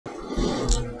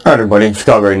All right, everybody.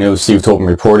 Chicago Area News, Steve Tobin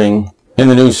reporting. In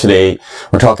the news today,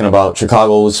 we're talking about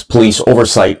Chicago's Police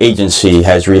Oversight Agency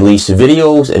has released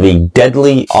videos of a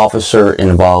deadly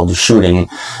officer-involved shooting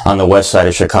on the west side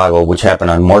of Chicago, which happened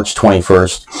on March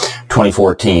 21st,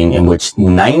 2014, in which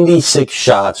 96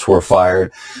 shots were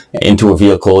fired into a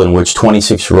vehicle in which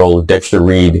 26-year-old Dexter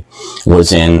Reed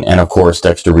was in, and of course,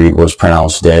 Dexter Reed was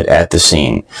pronounced dead at the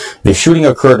scene. The shooting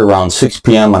occurred around 6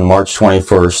 p.m. on March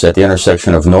 21st at the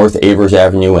intersection of North Avers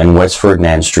Avenue and West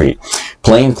Ferdinand Street.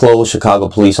 Plainclothes Chicago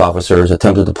police officers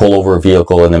attempted to pull over a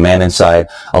vehicle, and the man inside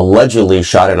allegedly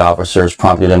shot at officers,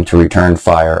 prompting them to return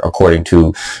fire, according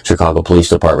to Chicago Police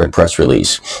Department press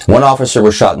release. One officer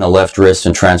was shot in the left wrist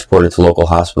and transported to local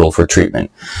hospital for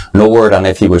treatment. No word on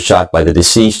if he was shot by the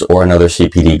deceased or another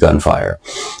CPD gunfire.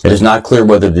 It is not clear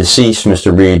whether the deceased,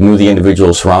 Mr. Reed, knew the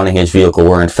individuals surrounding his vehicle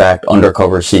were in fact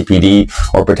undercover CPD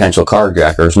or potential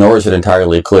carjackers, nor is it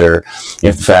entirely clear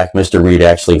if in fact Mr. Reed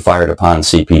actually fired upon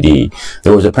CPD.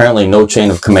 There was apparently no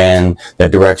chain of command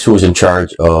that directs who was in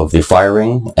charge of the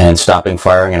firing and stopping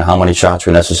firing and how many shots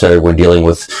were necessary when dealing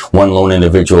with one lone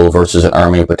individual versus an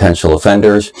army of potential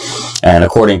offenders. And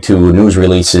according to news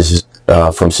releases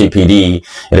from CPD,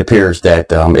 it appears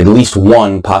that at least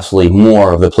one, possibly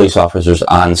more, of the police officers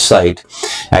on site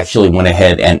actually went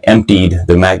ahead and emptied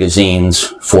the magazines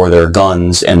for their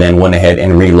guns and then went ahead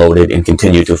and reloaded and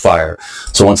continued to fire.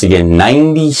 So once again,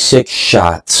 96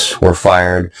 shots were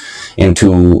fired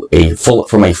into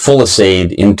from a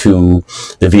Fulisade into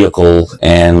the vehicle,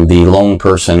 and the lone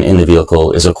person in the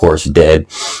vehicle is of course dead.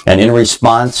 And in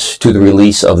response to the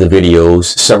release of the videos,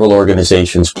 several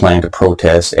organizations plan to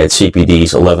protest at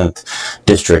CPD's 11th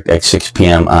District at 6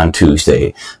 p.m. on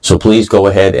Tuesday. So please go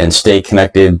ahead and stay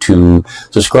connected to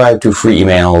subscribe to free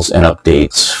emails and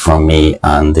updates from me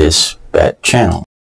on this channel.